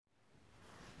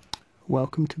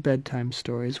Welcome to Bedtime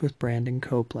Stories with Brandon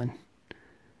Copeland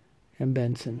and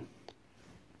Benson.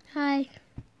 Hi.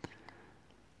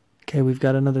 Okay, we've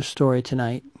got another story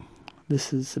tonight.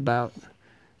 This is about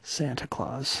Santa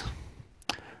Claus.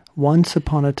 Once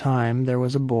upon a time, there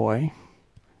was a boy,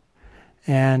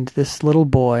 and this little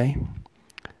boy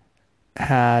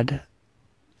had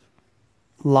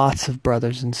lots of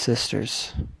brothers and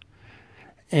sisters.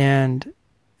 And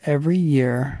every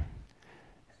year,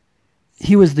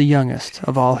 he was the youngest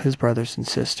of all his brothers and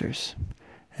sisters,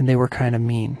 and they were kind of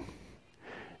mean.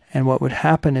 And what would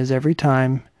happen is every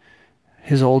time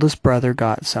his oldest brother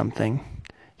got something,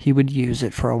 he would use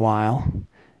it for a while,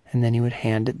 and then he would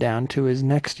hand it down to his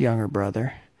next younger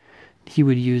brother. He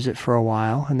would use it for a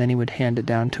while, and then he would hand it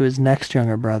down to his next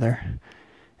younger brother.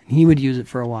 And he would use it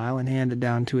for a while and hand it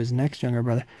down to his next younger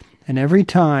brother. And every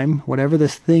time, whatever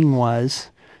this thing was,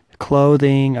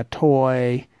 clothing, a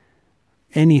toy,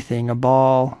 anything, a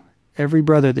ball, every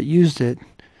brother that used it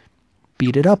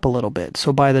beat it up a little bit.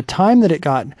 So by the time that it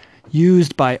got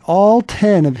used by all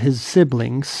 10 of his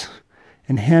siblings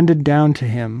and handed down to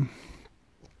him,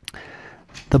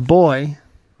 the boy,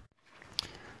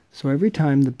 so every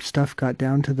time the stuff got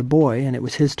down to the boy and it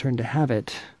was his turn to have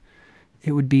it,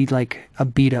 it would be like a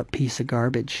beat up piece of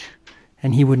garbage,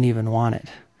 and he wouldn't even want it.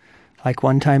 Like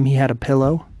one time he had a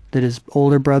pillow that his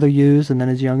older brother used, and then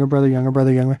his younger brother,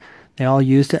 they all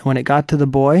used it. When it got to the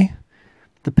boy,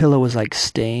 the pillow was like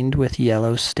stained with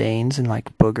yellow stains and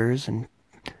like boogers and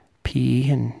pee,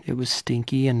 and it was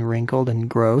stinky and wrinkled and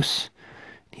gross.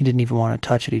 He didn't even want to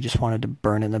touch it. He just wanted to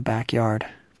burn it in the backyard.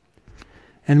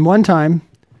 And one time,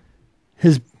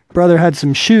 his brother had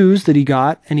some shoes that he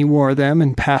got, and he wore them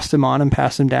and passed them on and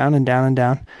passed them down and down and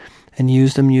down and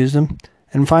used them.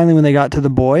 And finally, when they got to the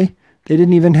boy, they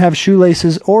didn't even have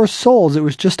shoelaces or soles. It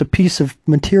was just a piece of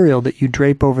material that you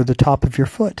drape over the top of your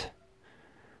foot.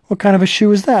 What kind of a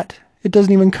shoe is that? It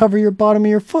doesn't even cover your bottom of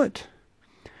your foot.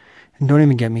 And don't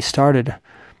even get me started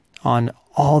on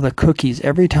all the cookies.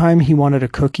 Every time he wanted a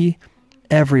cookie,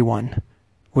 everyone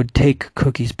would take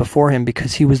cookies before him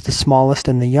because he was the smallest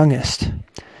and the youngest.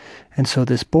 And so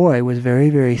this boy was very,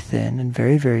 very thin and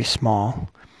very, very small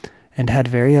and had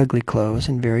very ugly clothes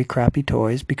and very crappy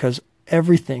toys because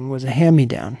everything was a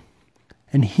hand-me-down.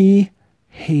 And he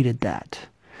hated that.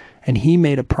 And he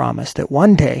made a promise that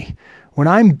one day, when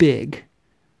I'm big,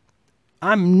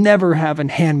 I'm never having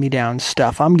hand-me-down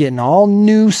stuff. I'm getting all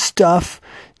new stuff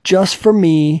just for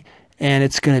me, and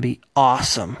it's going to be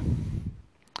awesome.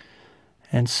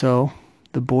 And so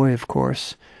the boy, of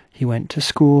course, he went to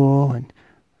school and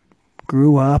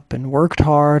grew up and worked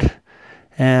hard.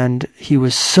 And he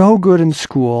was so good in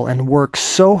school and worked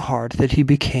so hard that he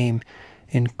became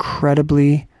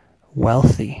incredibly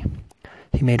wealthy.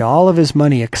 He made all of his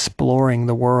money exploring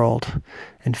the world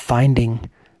and finding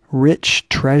rich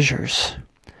treasures.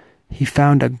 He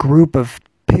found a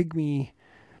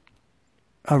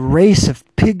race of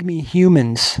pygmy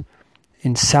humans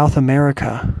in South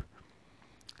America.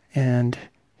 And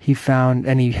he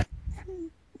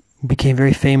became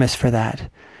very famous for that.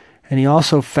 And he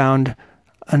also found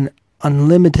an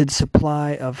unlimited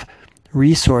supply of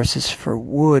resources for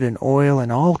wood and oil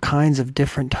and all kinds of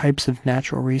different types of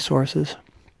natural resources.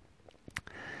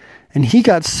 And he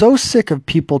got so sick of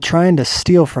people trying to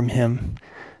steal from him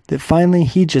that finally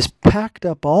he just packed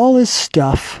up all his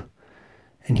stuff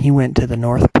and he went to the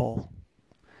North Pole.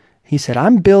 He said,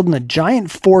 I'm building a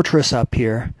giant fortress up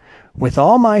here with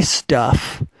all my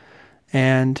stuff,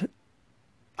 and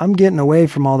I'm getting away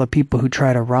from all the people who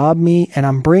try to rob me, and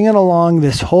I'm bringing along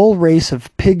this whole race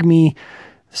of pygmy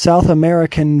South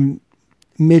American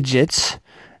midgets,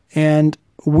 and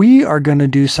we are going to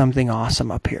do something awesome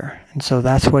up here. And so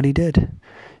that's what he did.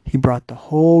 He brought the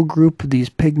whole group of these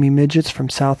pygmy midgets from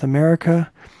South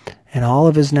America and all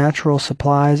of his natural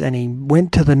supplies, and he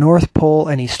went to the North Pole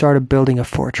and he started building a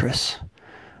fortress.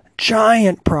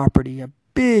 Giant property, a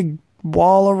big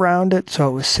wall around it so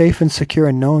it was safe and secure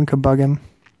and no one could bug him.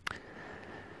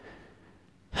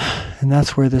 And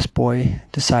that's where this boy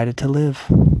decided to live.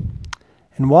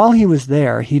 And while he was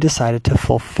there, he decided to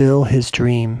fulfill his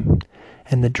dream.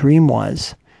 And the dream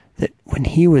was that when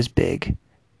he was big,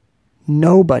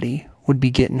 nobody would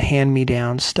be getting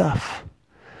hand-me-down stuff.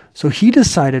 So he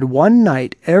decided one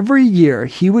night every year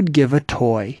he would give a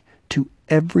toy to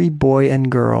every boy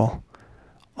and girl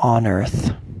on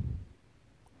Earth.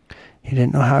 He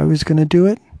didn't know how he was going to do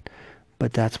it,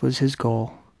 but that was his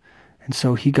goal. And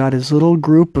so he got his little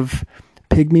group of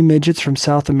pygmy midgets from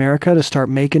South America to start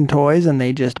making toys, and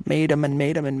they just made them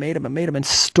and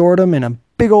stored them in a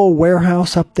big old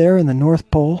warehouse up there in the North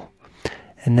Pole.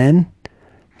 And then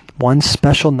one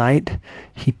special night,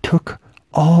 he took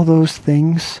all those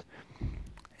things,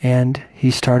 and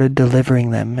he started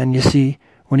delivering them. And you see,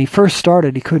 when he first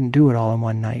started, he couldn't do it all in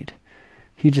one night.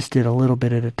 He just did a little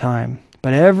bit at a time.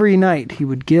 But every night he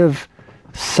would give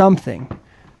something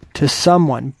to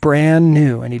someone brand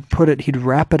new, and he'd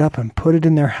wrap it up and put it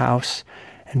in their house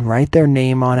and write their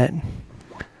name on it.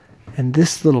 And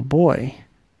this little boy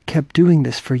kept doing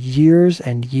this for years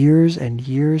and years and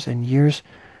years and years.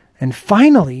 And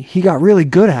finally, he got really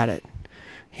good at it.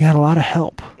 He had a lot of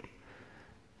help.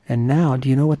 And now, do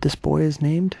you know what this boy is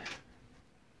named?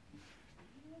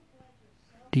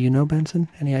 Do you know, Benson?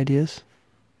 Any ideas?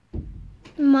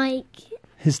 Mike.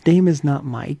 His name is not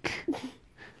Mike.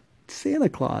 It's Santa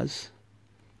Claus.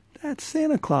 That's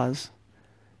Santa Claus.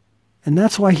 And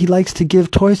that's why he likes to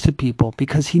give toys to people,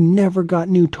 because he never got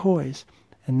new toys.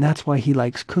 And that's why he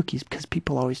likes cookies, because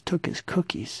people always took his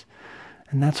cookies.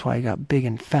 And that's why he got big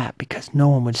and fat, because no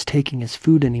one was taking his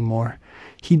food anymore.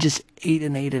 He just ate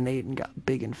and ate and ate and got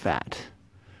big and fat.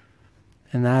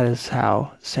 And that is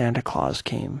how Santa Claus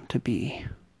came to be.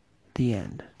 The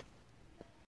end.